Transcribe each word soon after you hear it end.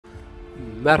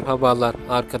Merhabalar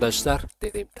arkadaşlar,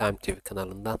 dediğim Time TV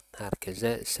kanalından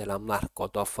herkese selamlar.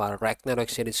 God of War Ragnarok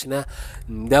serisine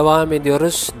devam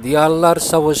ediyoruz. Diyarlar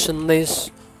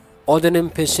savaşındayız. Odin'in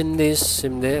peşindeyiz.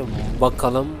 Şimdi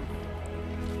bakalım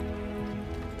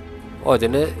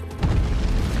Odin'i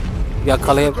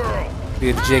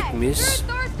yakalayabilecek miyiz?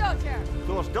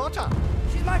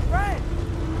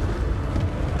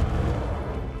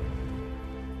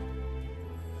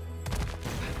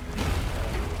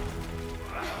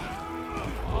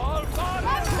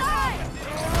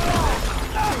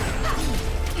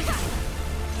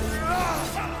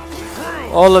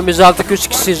 Oğlum biz artık 3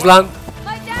 kişiyiz lan.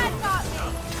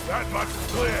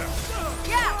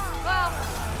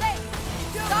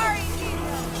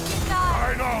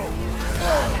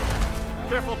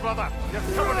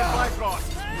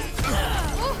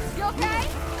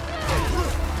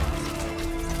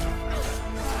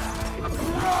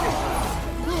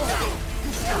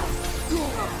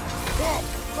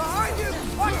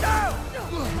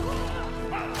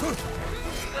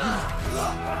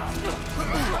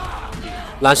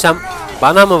 Lan sen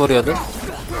bana mı vuruyordun?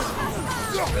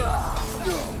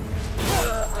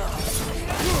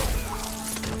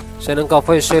 Senin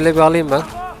kafayı şöyle bir alayım ben.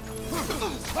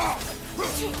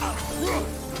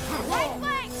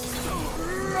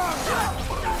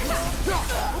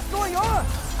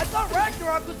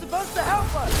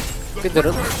 Bir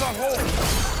durun.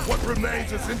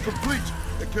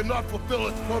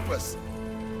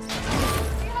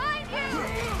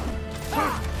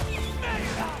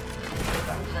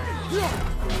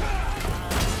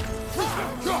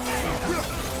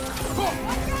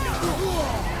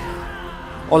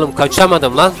 Oğlum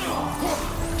kaçamadım lan.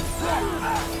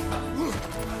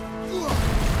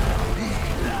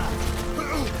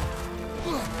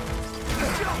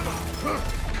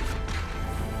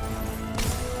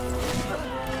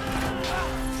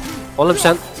 Oğlum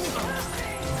sen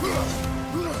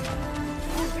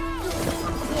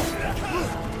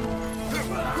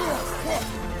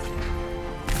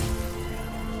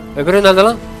öbürü nerede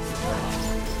lan?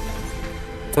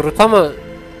 Turut'a mı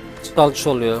dalış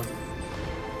oluyor?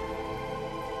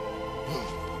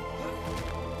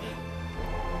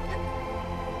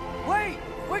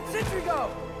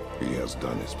 He has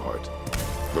done his part.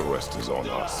 The rest is on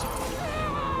us.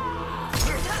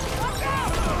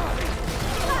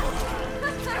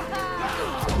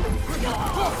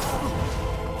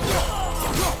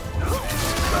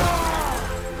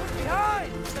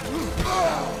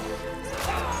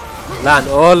 Lan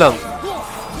oğlum.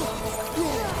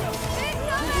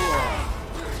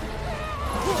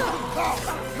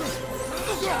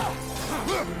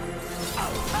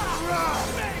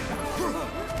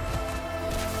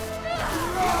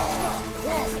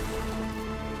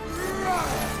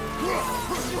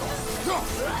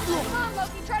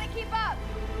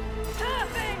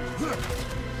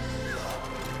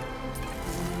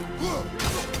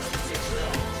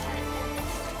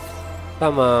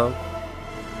 Tamam.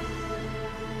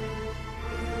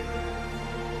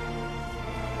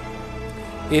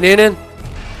 İnin.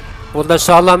 Burada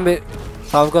sağlam bir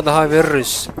kavga daha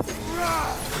veririz.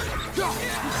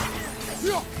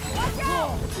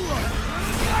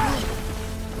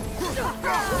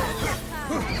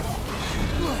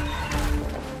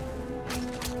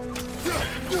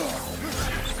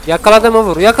 Yakaladı mı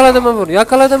vur, yakaladı mı vur,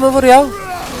 yakaladı mı vur ya.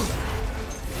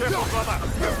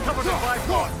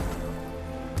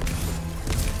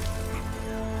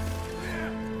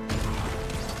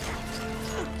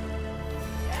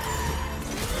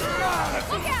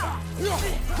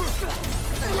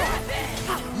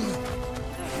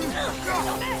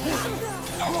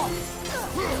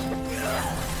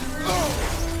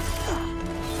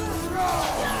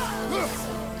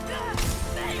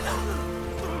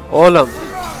 Oğlum.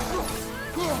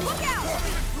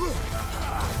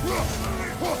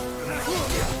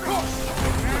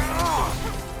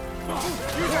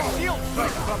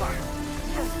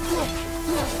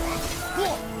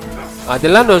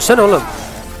 Hadi lan ölsen oğlum.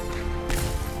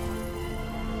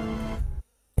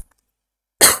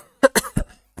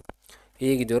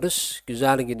 İyi gidiyoruz.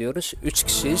 Güzel gidiyoruz. 3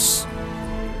 kişiyiz.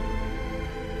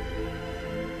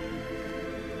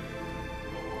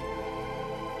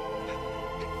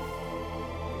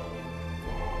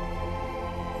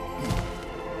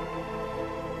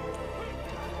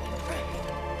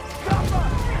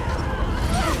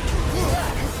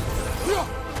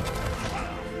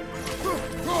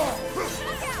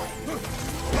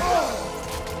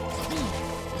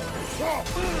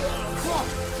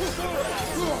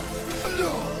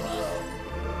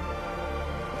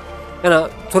 Yani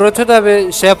Turret'ü de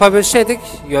bir şey yapabilseydik,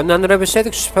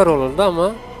 yönlendirebilseydik süper olurdu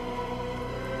ama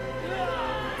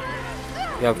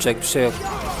Yapacak bir şey yok.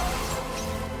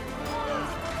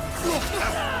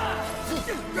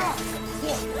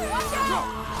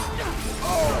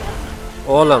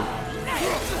 Oğlum.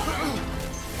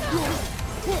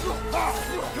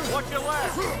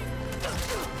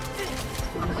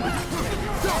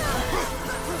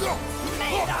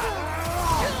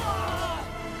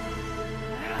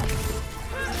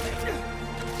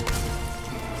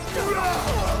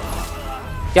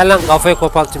 Gel lan, kafayı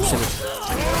kopartayım seni.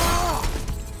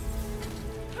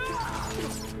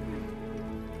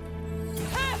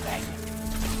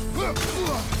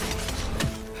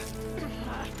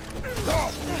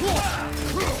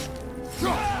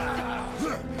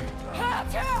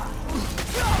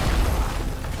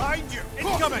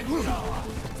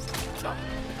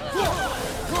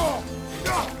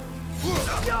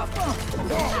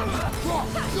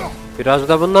 Biraz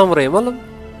da bundan vurayım oğlum.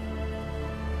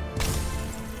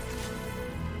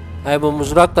 Hay, bu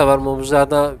mızrak da var. Bu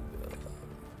mızrağı da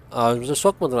ağzımıza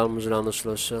sokmadılar, mızrağın nasıl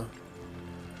olsa.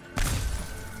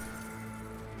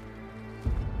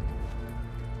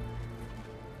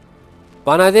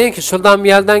 Bana deyin ki şuradan bir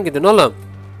yerden gidin oğlum.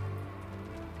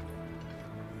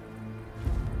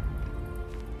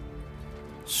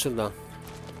 Şuradan.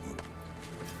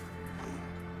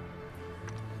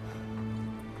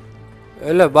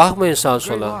 Öyle bakmayın sağa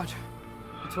sola.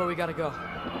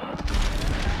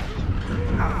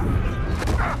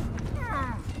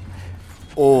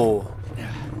 Oo.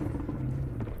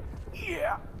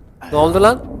 Ne oldu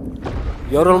lan?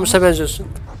 Yorulmuşa benziyorsun.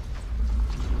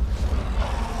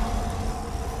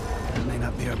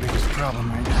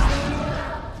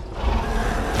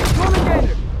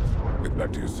 Get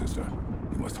back to your sister.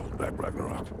 You must hold back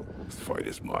Ragnarok. This fight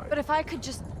is mine. But if I could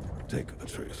just... Take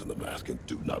Atreus in the mask and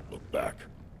do not look back.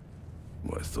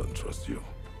 My son trusts you,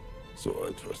 so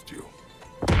I trust you.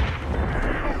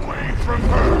 Away from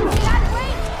her!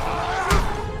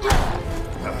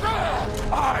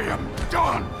 I am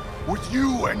done with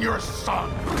you and your son!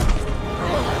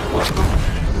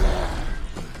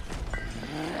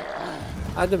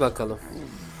 Hadi bakalım.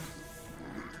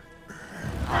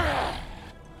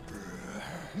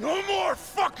 No more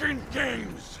fucking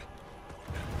games!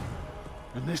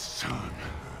 And this time,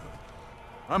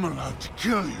 I'm allowed to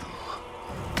kill you.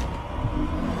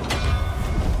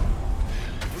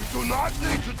 We do not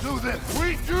need to do this.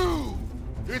 We do.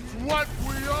 It's what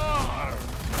we are.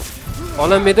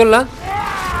 Oğlum bir dur lan.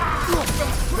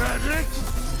 That it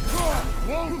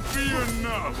won't be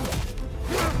enough.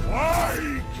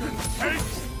 I can take.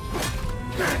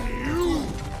 Can you?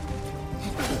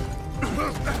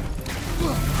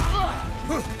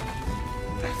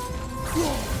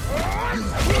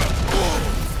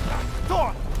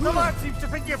 Thor, the lad seems to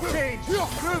think you've changed.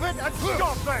 Prove it and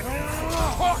stop it.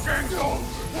 Fucking ghost!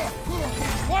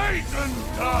 Wait and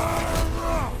die!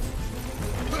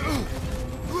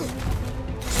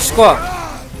 Şişko.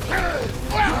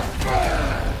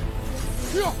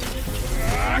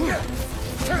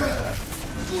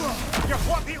 You're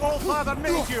what the old father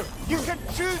made you. You can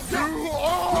choose to...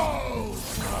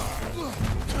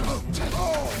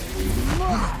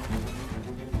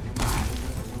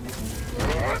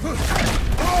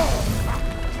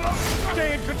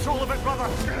 Stay in control of it, brother.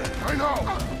 I know.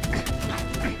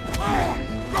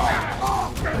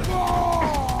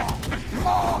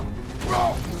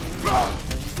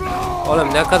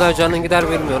 Oğlum ne kadar canın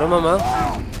gider bilmiyorum ama.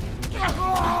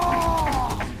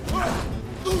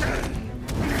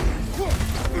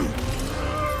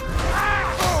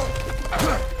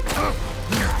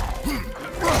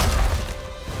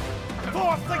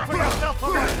 Thor, think for yourself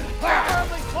for this. The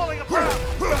family's falling apart.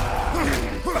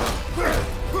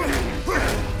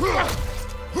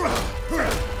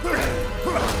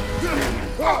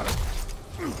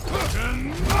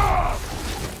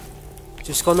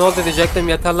 Şişko ne oldu diyecektim,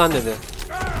 yeter lan dedi.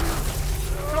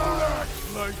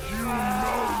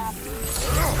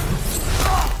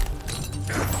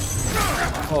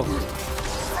 Of.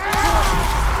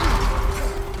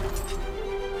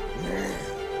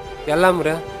 Gel lan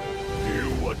buraya.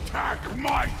 You attack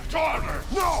my daughter.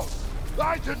 No,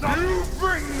 I did not. You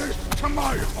bring this to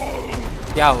my home.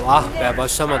 Ya ah be,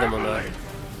 başlamadım ona.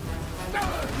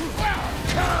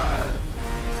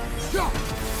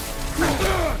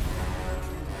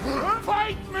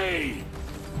 Fight me.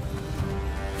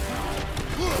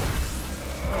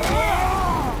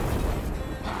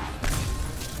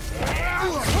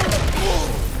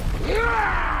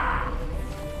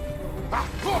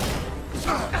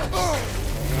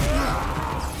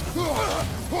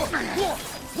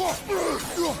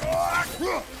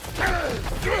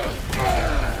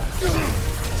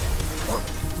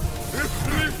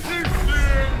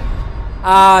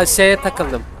 Aa, şeye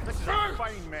takıldım. This is a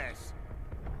fine mess.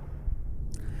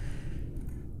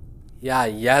 Ya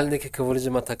yeldeki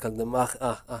kıvırcıma takıldım. Ah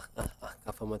ah ah ah ah,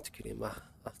 kafama tüküreyim ah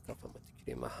ah, kafama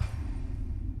tüküreyim ah.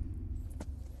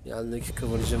 Yeldeki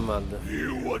kıvırcım vardı.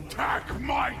 You attack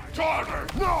my daughter!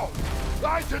 No!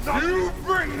 I did not! You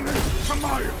bring this to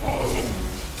my home!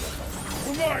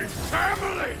 To my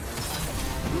family!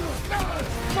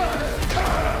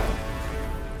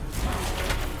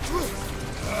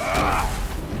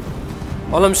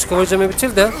 Oğlum şu kıvırcımı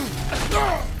bitir de. Let's go!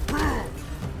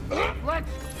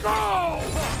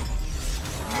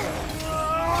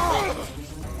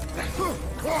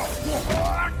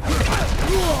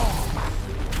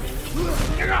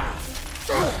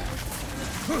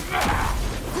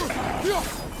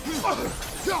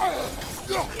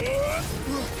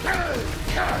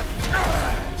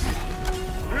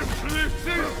 If this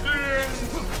is the end,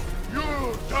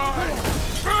 you'll die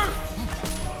first!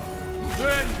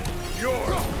 Then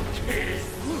you're king!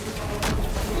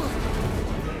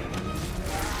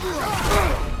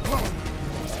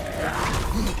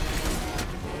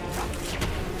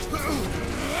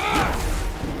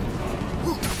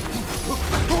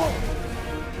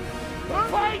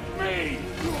 Fight me!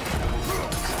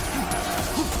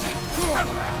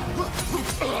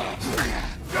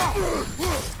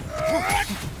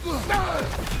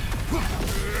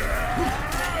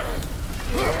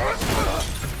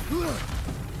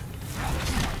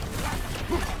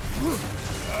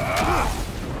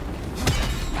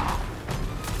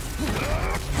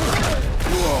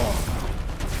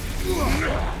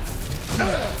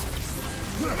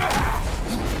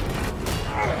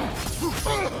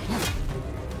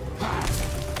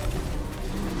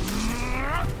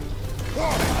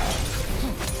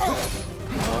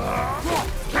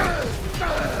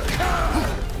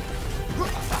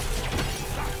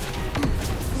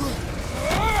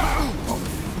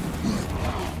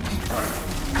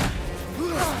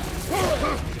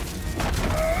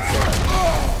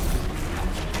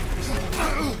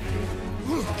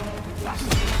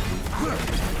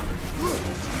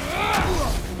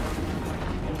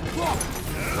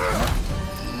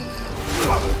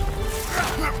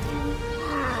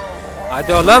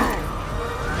 Hadi oğlum.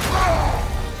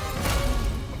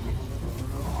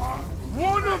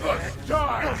 One of us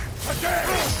dies today!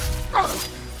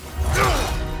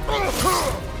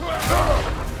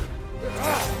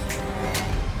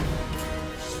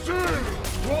 Still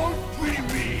won't be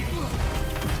me!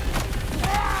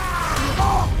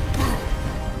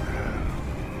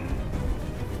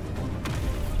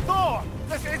 Thor,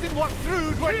 this isn't what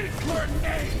Thrud would... Keep your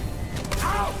name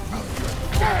out of your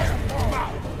damn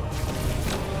mouth!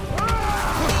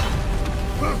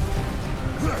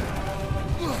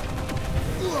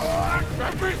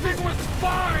 Everything was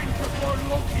fine before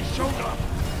Loki showed up!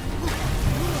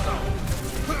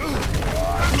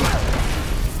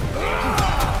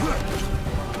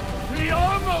 He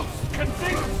almost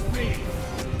convinced me!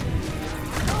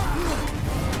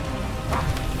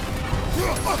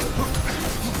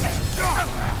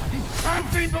 I've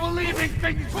been believing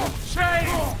things will change!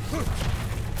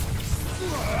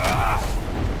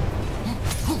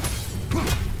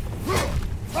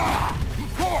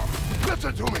 Thor,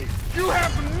 listen to me! You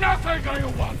have nothing I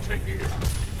want to hear!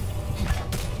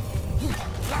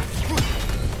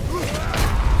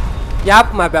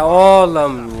 Yapma be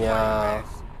oğlum ya.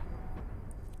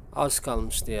 Az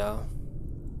kalmıştı ya.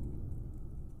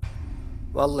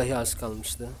 Vallahi az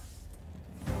kalmıştı.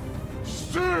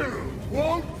 Still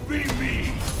won't be me!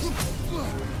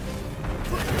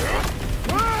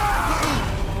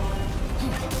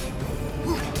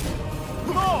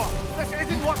 Thor, this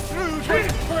isn't what Thrud would...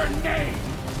 Keep her name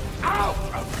out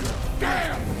of your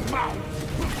damn mouth!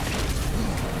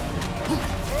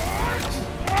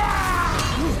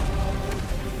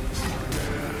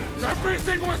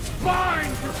 Everything was fine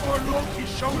before Loki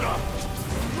showed up!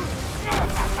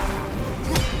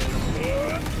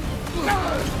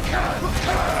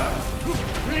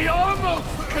 He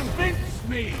almost convinced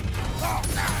me!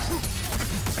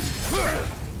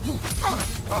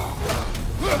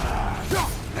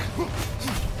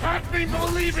 Had me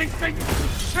believing things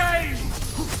would change!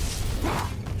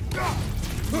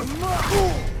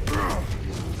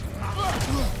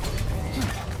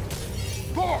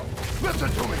 Thor, listen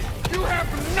to me! You have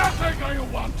nothing I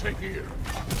want to hear!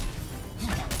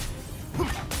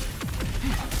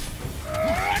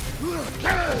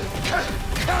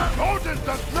 Odin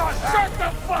does not... Shut the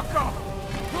fuck up!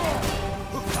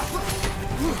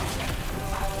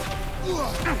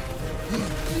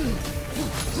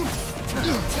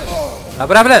 Ya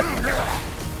bırak bırak.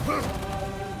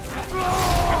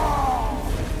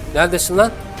 Neredesin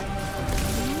lan?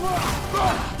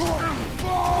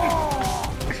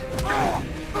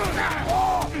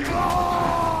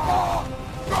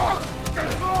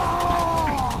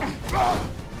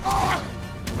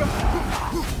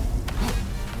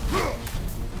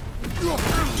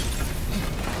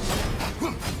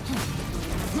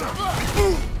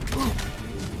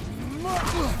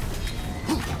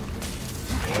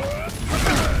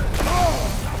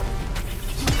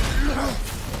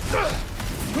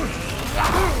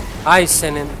 Ay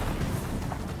senin.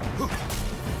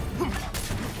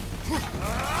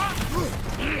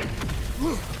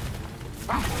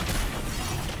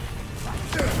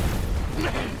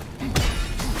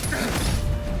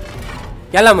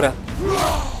 Gel lan buraya.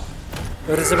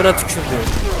 Hırsızına tükürdü.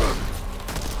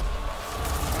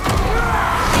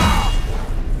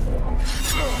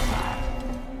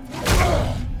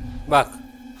 Bak.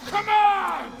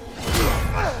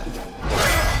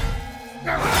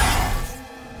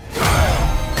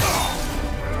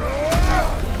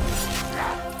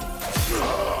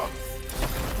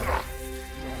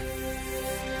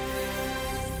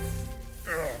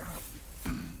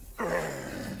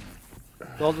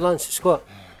 Ne oldu lan şişko?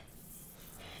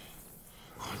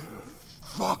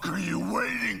 Fuck are you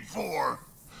waiting for?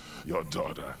 Your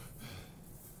daughter.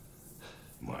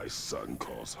 My son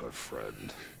calls her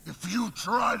friend. If you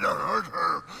try to hurt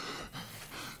her...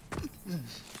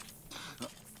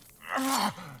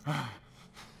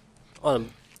 Oğlum.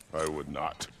 I would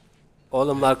not.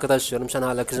 Oğlumla arkadaş diyorum, sen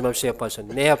hala kızıma bir şey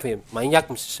yaparsan. Ne yapayım? Manyak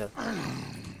mısın sen?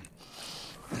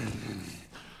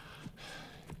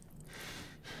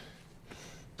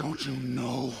 Don't you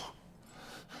know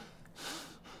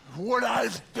what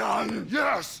I've done?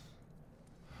 Yes!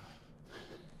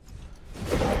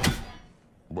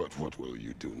 But what will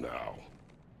you do now?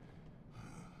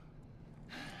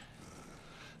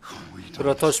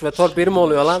 Kratos ve THOR bir mi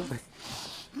oluyor lan?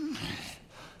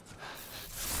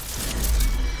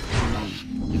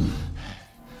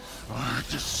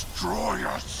 Destroy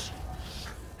us!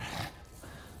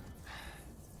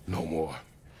 No more.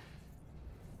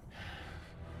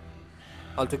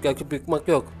 Artık yakıp yıkmak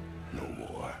yok. No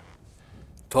more.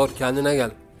 THOR kendine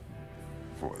gel.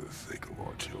 For the sake of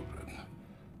our children.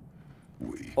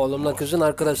 We Oğlumla kızın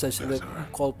arkadaşlar, şimdi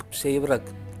kol şeyi bırak.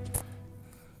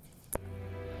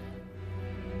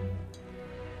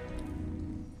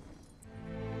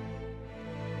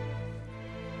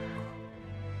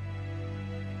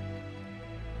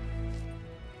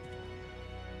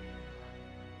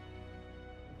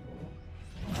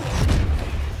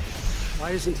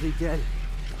 Why isn't he dead?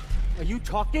 Are you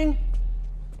talking?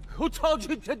 Who told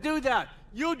you to do that?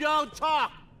 You don't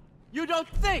talk. You don't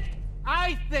think.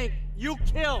 I think you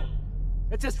kill.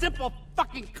 It's a simple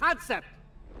fucking concept.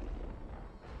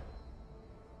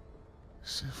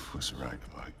 Sif was right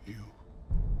about you.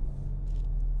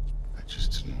 I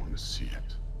just didn't want to see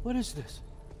it. What is this?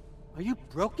 Are you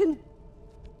broken?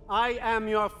 I am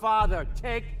your father.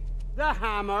 Take the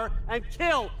hammer and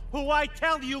kill who I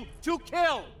tell you to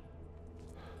kill.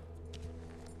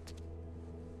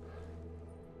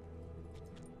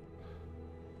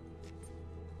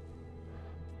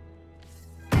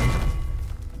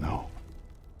 No.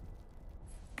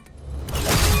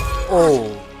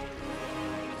 Oh.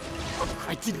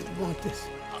 I didn't want this.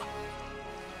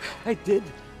 I did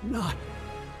not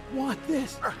want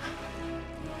this.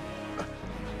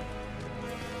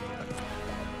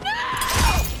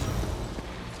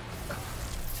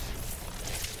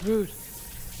 Rude.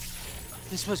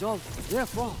 This was all their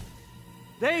fault.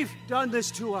 They've done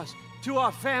this to us, to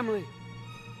our family.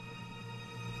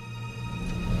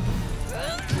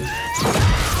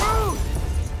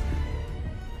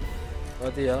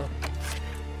 Hadi ya.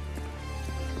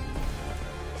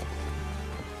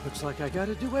 Looks like I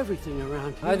gotta do everything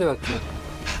around here. Haydi bakayım.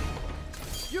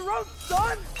 Your own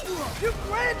son? You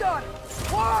granddaughter!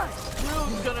 Why?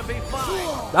 Rude's gonna be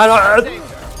fine. Lan lan.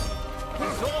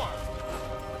 Thor!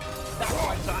 That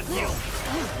one's on you!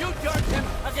 You turned him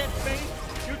against me!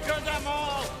 You turned them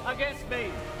all against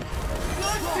me!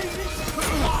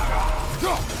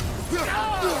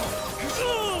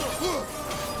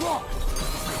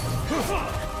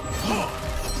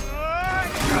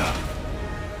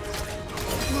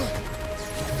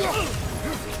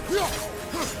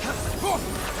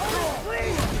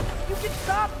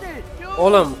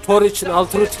 Oğlum THOR için,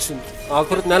 Altrut için.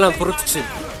 Altrut ne lan, Frut için.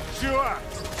 Sure!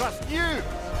 Trust you!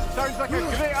 Sounds like a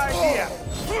great idea!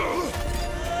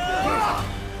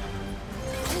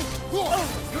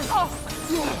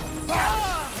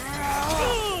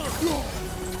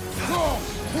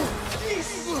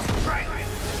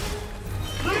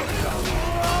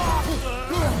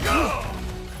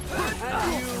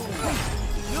 And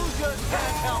you just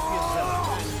can't help yourself.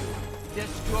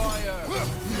 destroyer.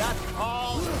 That's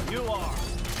all you are.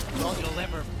 All you'll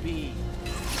ever be.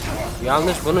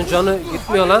 Yanlış, bunun canı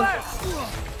gitmiyor lan.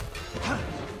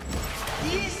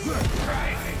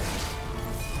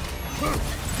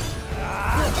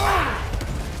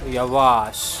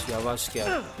 Yavaş, yavaş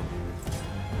gel.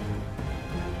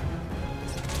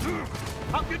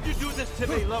 How could you do this to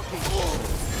me, Loki?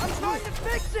 I'm trying to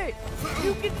fix it!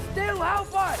 You can still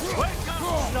help us! Wake up,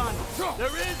 son! There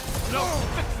is no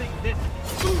fixing this!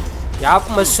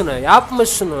 Yapma şunu, yapma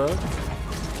şunu.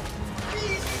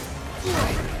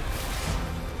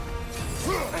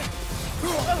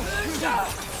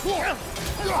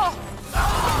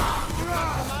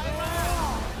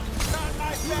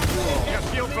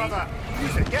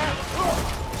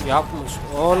 Yapmış.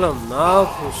 Oğlum ne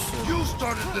yapıyorsun? You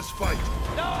started this fight.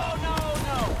 No, no,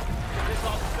 no! This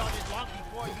all started long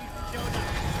before you showed up.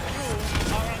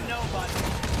 You are a nobody.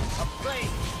 A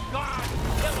plague, god,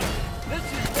 killer. This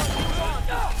is what you want,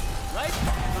 right?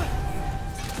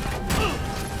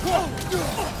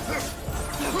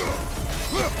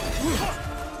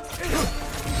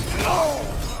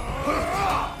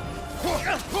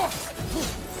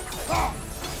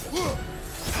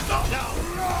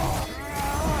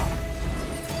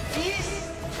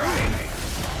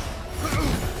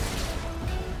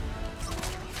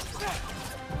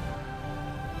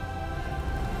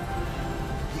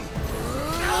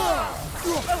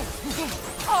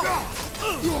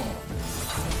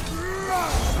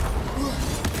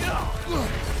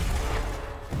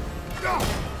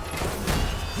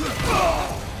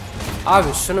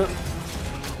 Abi şunu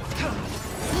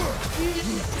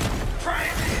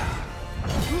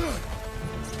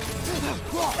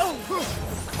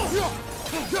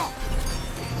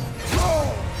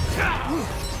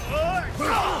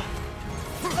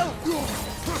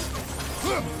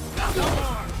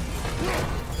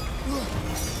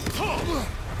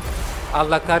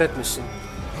Allah kahretmesin.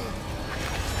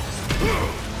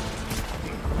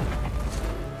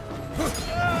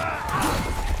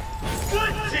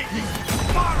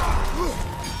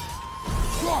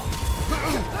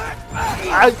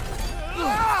 Ay.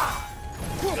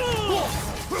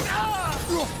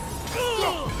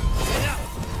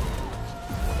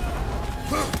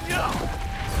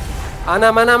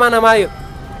 Anam anam anam hayır.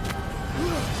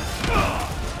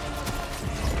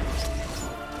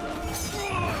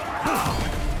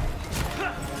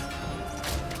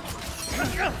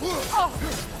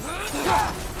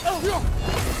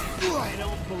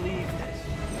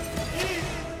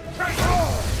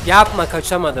 Yapma,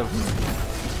 kaçamadım.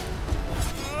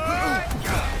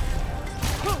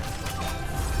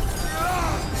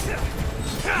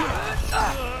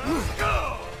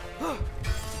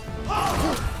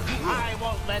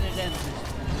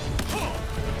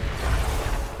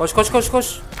 Koş koş koş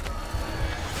koş.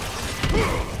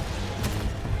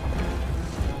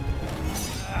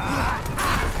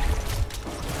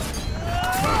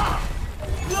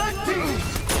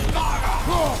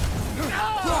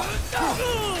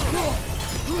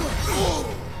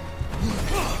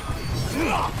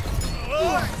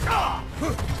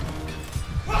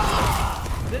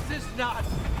 This is not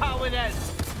how it ends.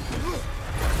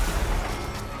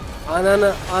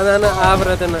 Ananı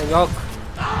avradını yok.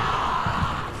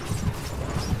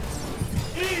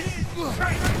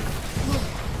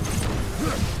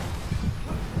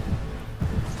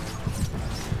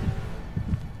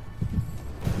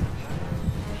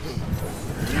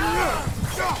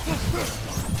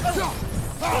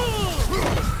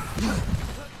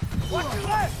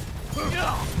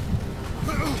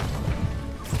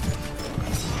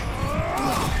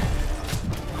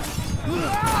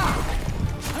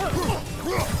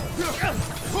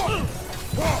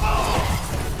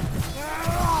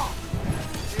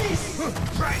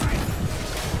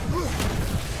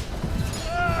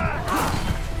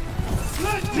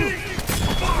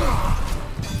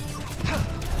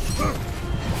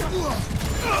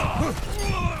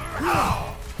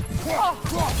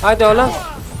 Hadi oğlum.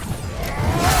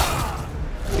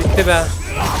 Bitti be.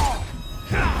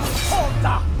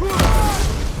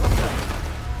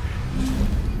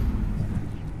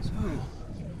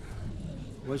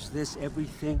 Was this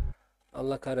everything?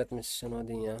 Allah kahretmesin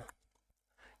Odin ya.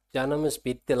 Canımız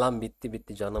bitti lan,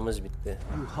 bitti canımız bitti.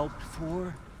 You hoped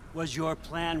for? Was your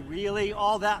plan really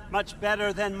all that much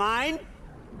better than mine?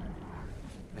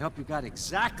 I hope you got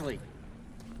exactly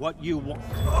what you want.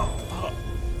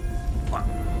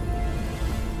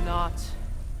 Not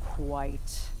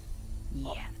quite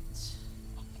yet.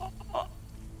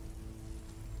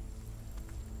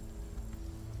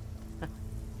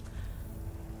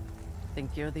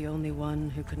 Think you're the only one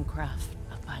who can craft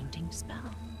a binding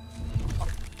spell?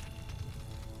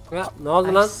 Ya ne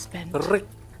oldu lan? spent Rık.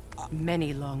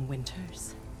 many long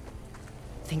winters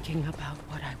thinking about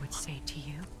what I would say to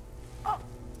you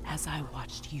as I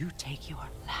watched you take your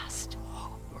last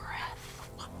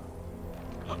breath.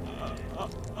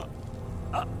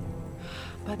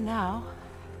 But now,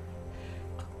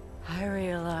 I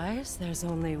realize there's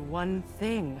only one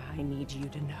thing I need you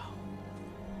to know.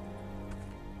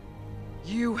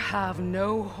 You have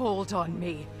no hold on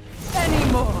me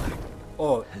anymore.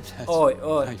 Oy. That's Oy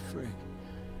oy. right, Frick.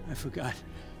 I forgot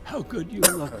how good you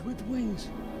look with wings.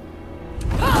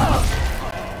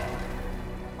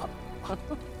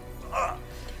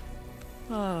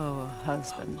 Oh,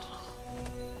 husband.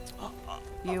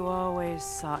 You always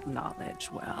sought knowledge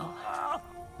well.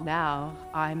 Now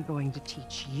I'm going to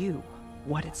teach you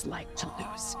what it's like to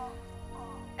lose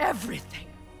everything.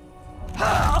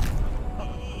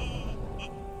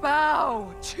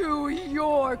 Bow to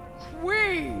your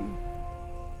queen!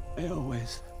 I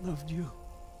always loved you,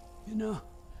 you know.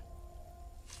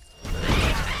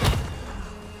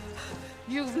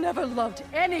 You've never loved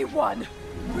anyone!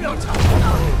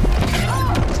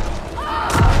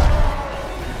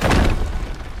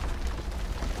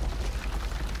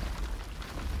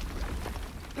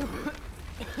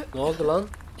 Ne oldu lan?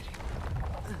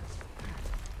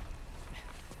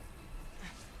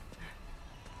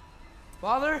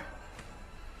 Father?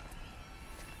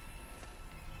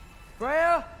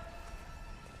 Freya?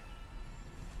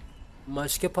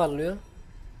 Maske parlıyor.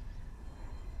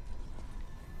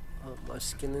 Ha,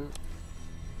 maskenin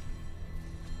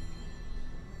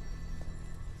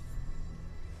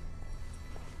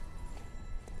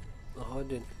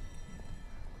Hadi.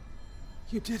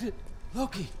 You did it,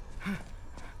 Loki.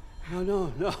 No,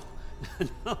 no, no,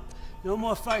 no, no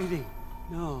more fighting.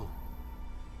 No,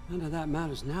 none of that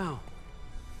matters now.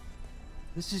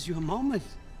 This is your moment,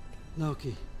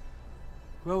 Loki.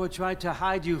 Groa tried to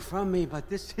hide you from me, but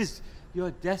this is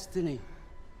your destiny.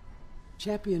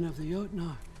 Champion of the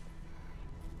Jotnar.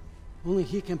 Only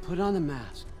he can put on the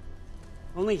mask.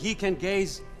 Only he can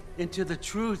gaze into the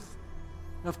truth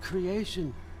of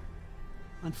creation.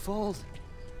 Unfold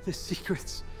the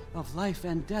secrets of life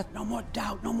and death. No more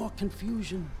doubt, no more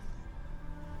confusion.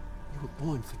 You were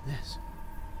born for this.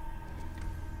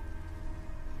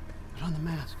 Put on the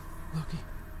mask, Loki.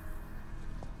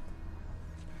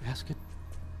 Ask it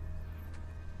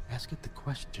the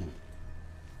question.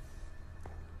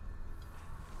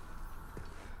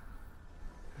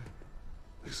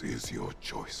 This is your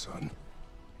choice, son.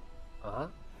 Aha.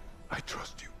 I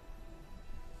trust you.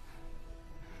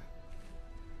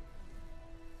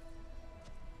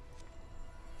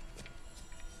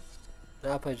 Ne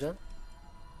yapacaksın?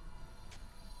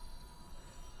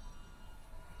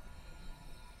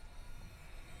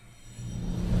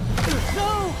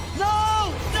 No!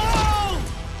 No! No!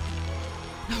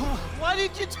 Why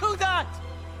did you do that?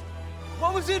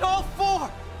 What was it all for?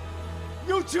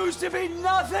 You choose to be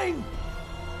nothing!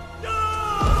 No!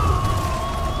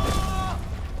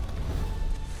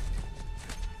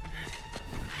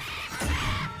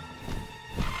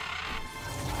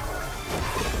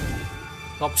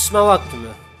 Kapışma vakti mi?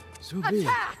 So be it.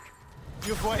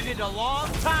 You've waited a long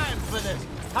time for this,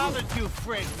 haven't you,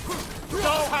 Frick?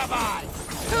 So have I!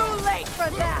 Too late for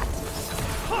that!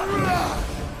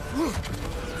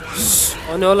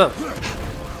 O ne oğlum?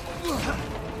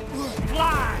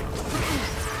 Fly!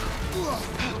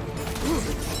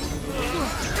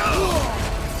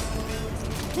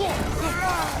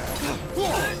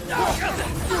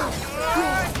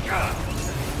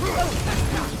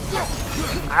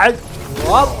 Ay!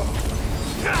 Hop!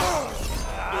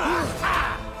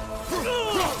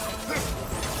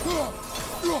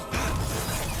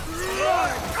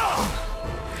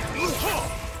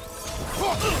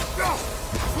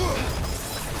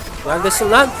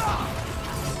 Neredesin lan?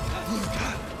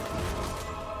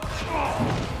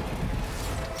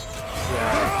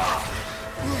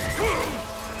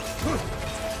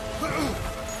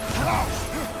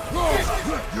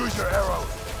 Use your arrow.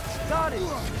 Got it!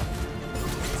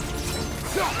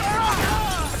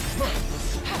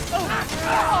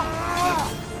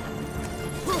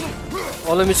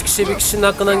 Oğlum 3 kişi bir kişinin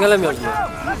hakkından gelemiyoruz mu?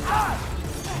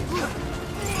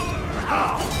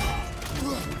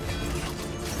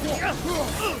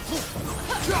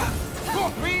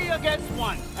 3 against 1.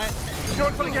 And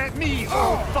you're gonna get me,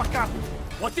 oh fucker!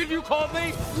 What did you call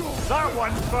me? That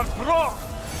one's for Brock!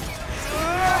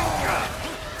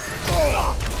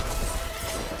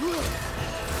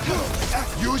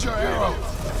 Use your arrow.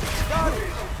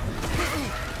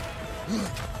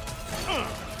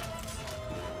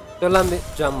 Dur lan bir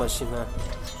can başlayayım ha.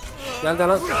 Gel de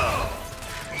lan.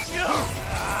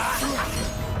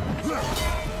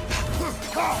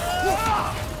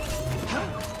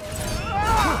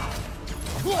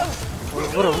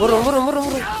 Vurun vurun vurun vurun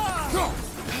vurun.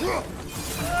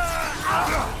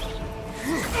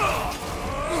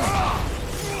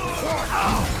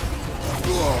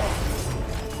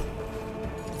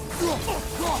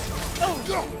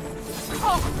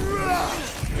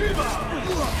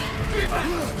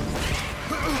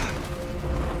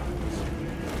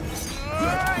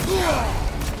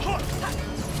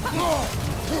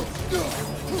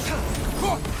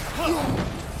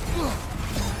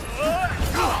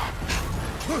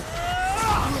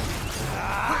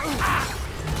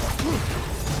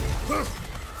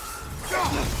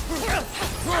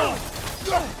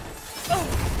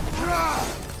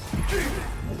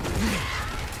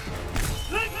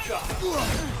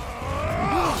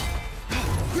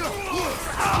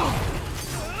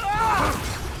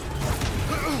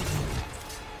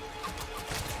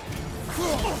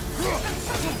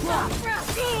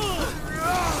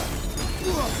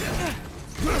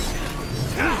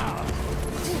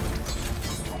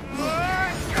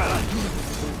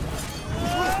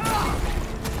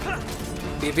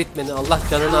 Bir bitmedi. Allah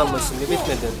canını almasın. Bir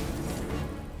bitmedi.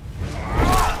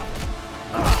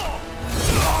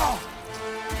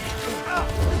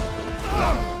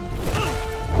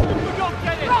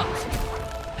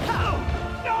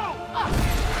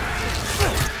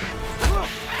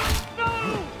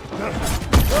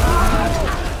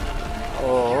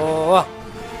 Oh.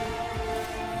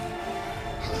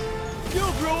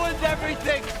 You've ruined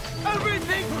everything!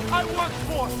 Everything I worked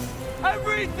for!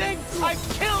 Everything I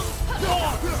killed for!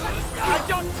 I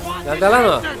don't want Nerede lan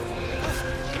o? answers!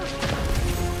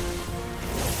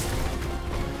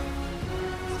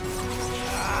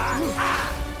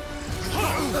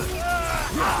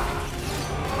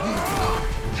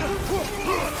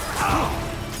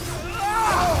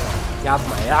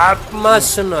 Yapma, yapma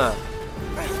şunu.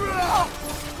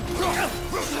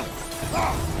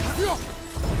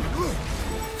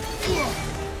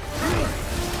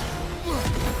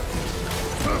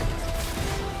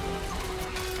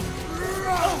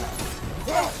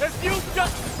 If you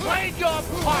just played your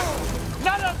part,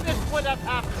 none of this would have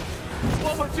happened.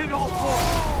 What was it all for?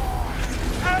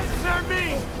 Answer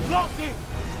me, Loki!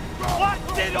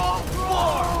 What's it all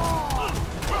for?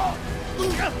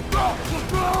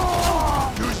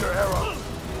 Use your arrow.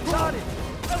 Got it!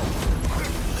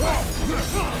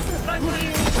 Let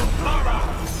me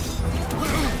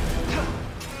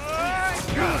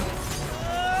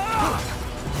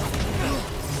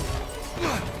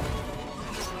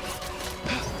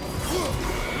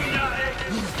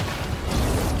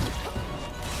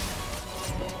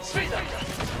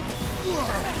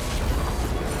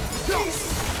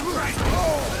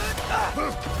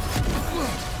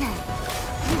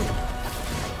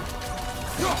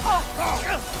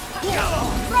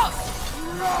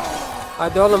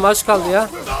Hadi oğlum aç kaldı ya.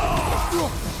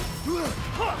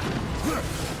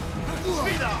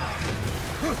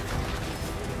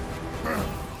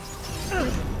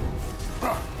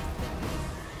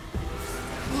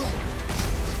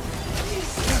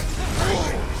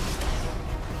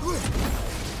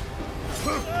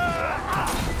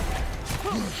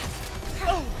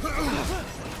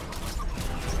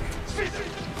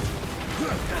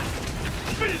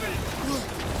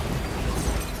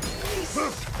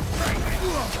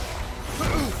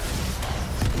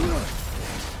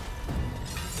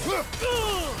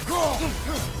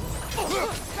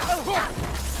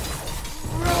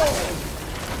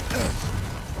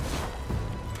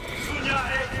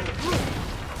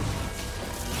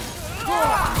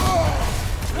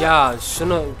 Ya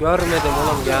şunu görmedim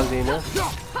oğlum geldiğini.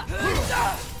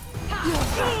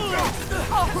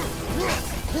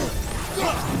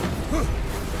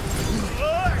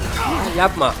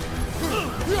 Yapma.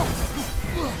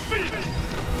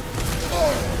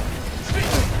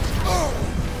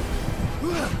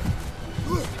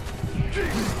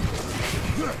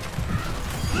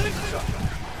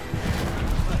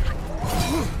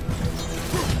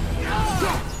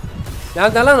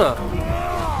 Nerede lan o?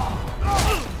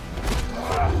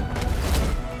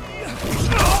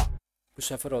 Bu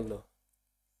sefer oldu.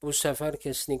 Bu sefer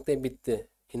kesinlikle bitti.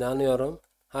 İnanıyorum.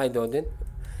 Haydi Odin.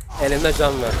 Elimde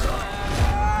can ver.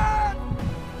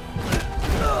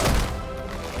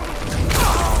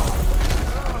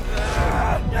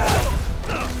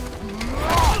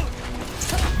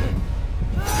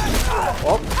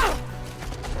 Hop.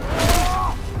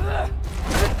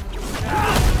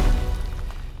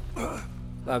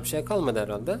 Daha bir şey kalmadı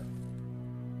herhalde.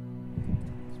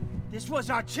 This was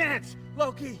our chance,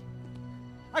 Loki.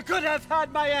 I could have had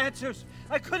my answers.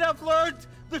 I could have learned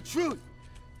the truth.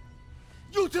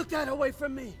 You took that away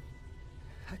from me.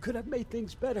 I could have made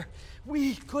things better.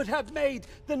 We could have made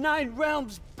the 9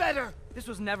 realms better. This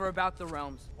was never about the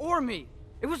realms, or me.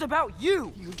 It was about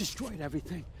you! You destroyed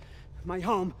everything. My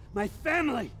home, my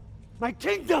family, my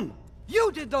kingdom!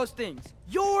 You did those things!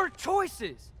 Your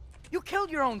choices! You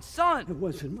killed your own son! It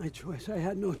wasn't my choice. I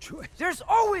had no choice. There's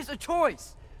always a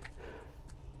choice!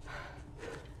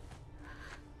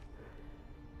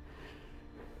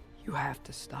 You have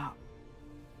to stop.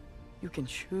 You can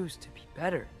choose to be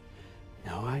better.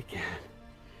 No, I can't.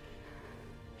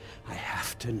 I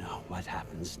have to know what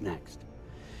happens next.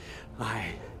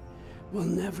 I will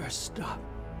never stop.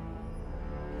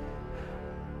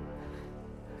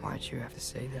 Why'd you have to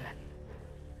say that?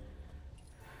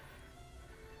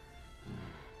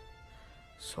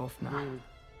 Sofna.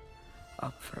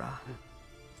 Apfra.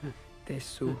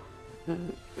 Desu.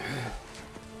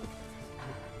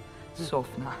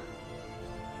 Sofna.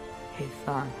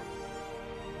 Heithan.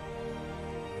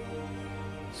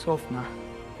 Sofna.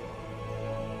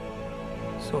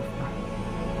 Sofna.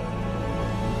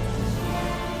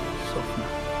 Sofna.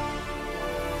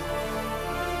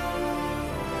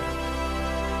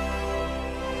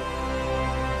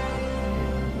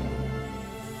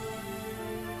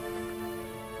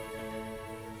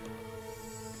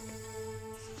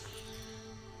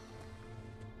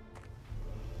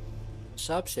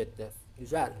 Subsetti.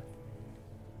 Güzel.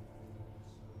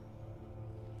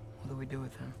 What do we do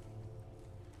with him?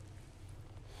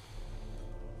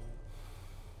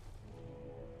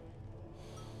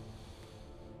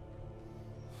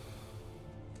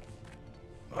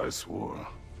 I swore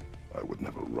I would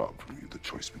never rob from you the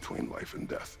choice between life and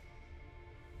death.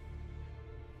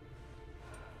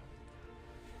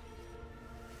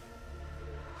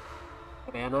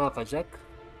 Ne yapacak?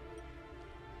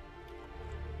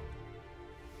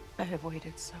 I have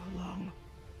waited so long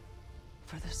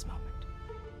for this moment.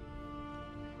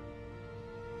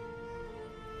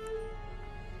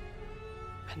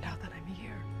 And now that I'm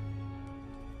here,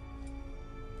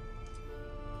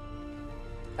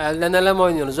 Elden ele mi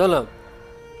oynuyorsunuz oğlum?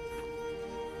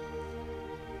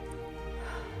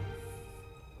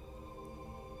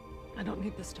 I don't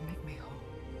need this to make me whole.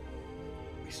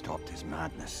 We stopped his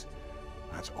madness.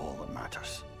 That's all that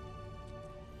matters.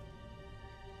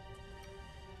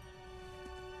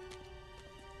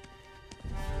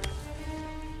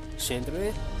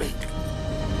 Sindri.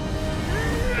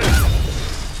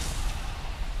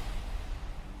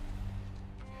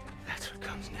 That's what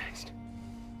comes next.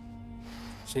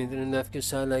 Sindri'nin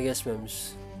öfkesi hala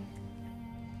geçmemiş.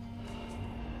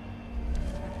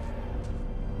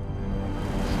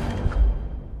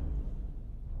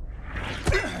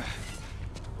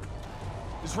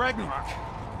 It's Ragnarok.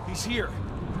 He's here.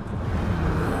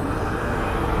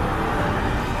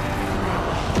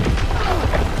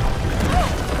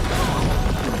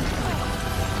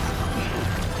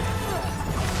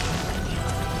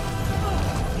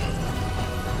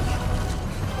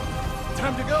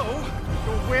 Time to go.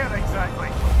 Go where exactly?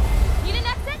 Need an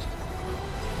exit?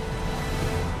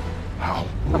 How?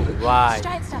 Vay.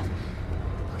 Giant stuff.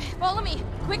 Okay, follow me,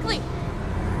 quickly.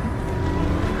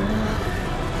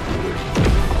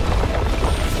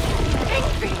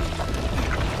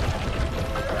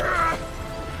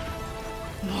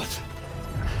 Not.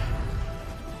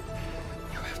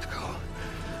 You have to go.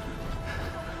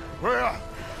 Where?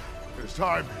 It's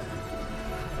time.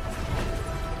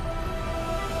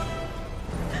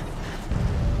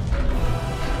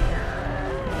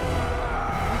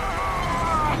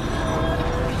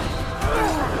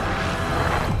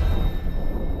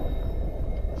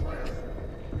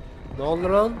 Ne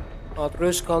oldu lan?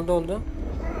 Atreus kaldı oldu.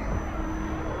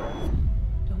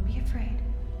 Don't be afraid.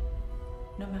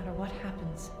 No matter what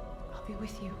happens, I'll be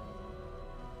with you.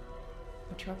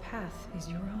 But your path is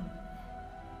your own.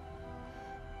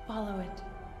 Follow it,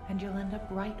 and you'll end up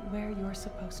right where you're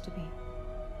supposed to be.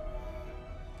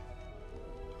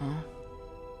 Huh?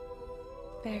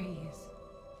 There he is.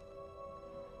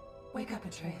 Wake up,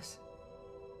 Atreus.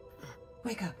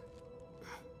 Wake up.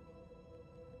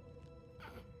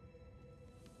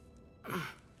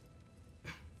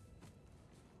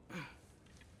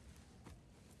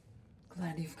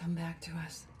 Glad you've come back to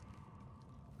us.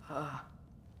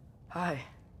 Hi.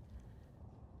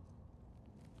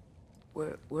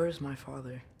 Where's my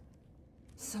father?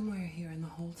 Somewhere here in the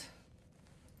hold.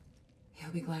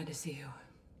 He'll be glad to see you.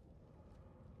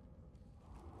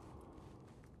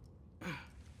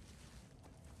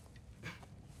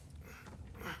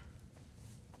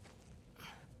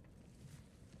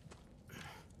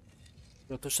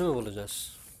 Kratos'u mu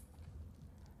bulacağız?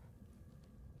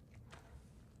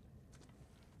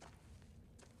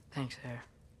 Thanks, Air.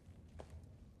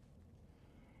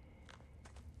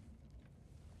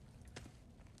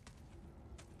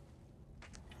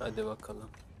 Hadi bakalım.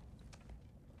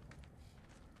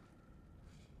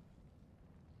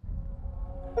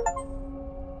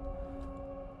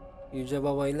 Yüce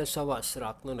Baba ile savaş,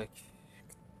 Ragnarök.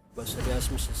 Başarı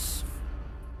yazmışız.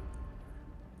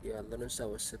 Diğerlerin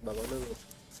savaşı babanın.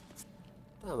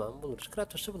 Tamam, buluruz.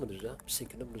 Kratos'u buluruz ya. Bir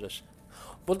şekilde bulacağız.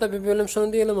 Burada bir bölüm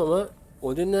sonu diyelim ama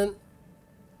Odin'le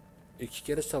 2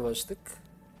 kere savaştık.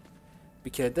 Bir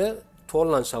kere de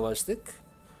Thor'la savaştık.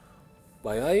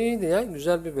 Bayağı iyiydi ya.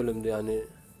 Güzel bir bölümdü yani.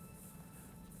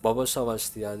 Baba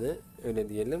savaştı yani. Öyle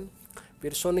diyelim.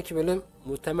 Bir sonraki bölüm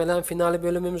muhtemelen final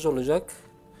bölümümüz olacak.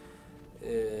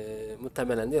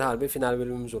 Muhtemelen değil, harbi final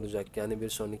bölümümüz olacak. Yani bir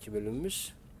sonraki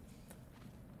bölümümüz.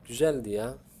 Güzeldi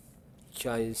ya.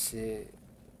 Hikayesi,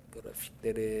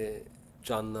 grafikleri,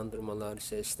 canlandırmalar,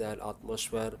 sesler,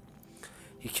 atmosfer,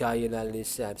 hikaye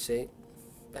ilerleyişi, her şey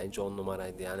bence 10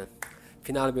 numaraydı yani.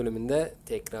 Final bölümünde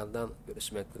tekrardan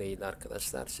görüşmek dileğiyle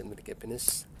arkadaşlar. Şimdilik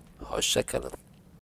hepiniz hoşça kalın.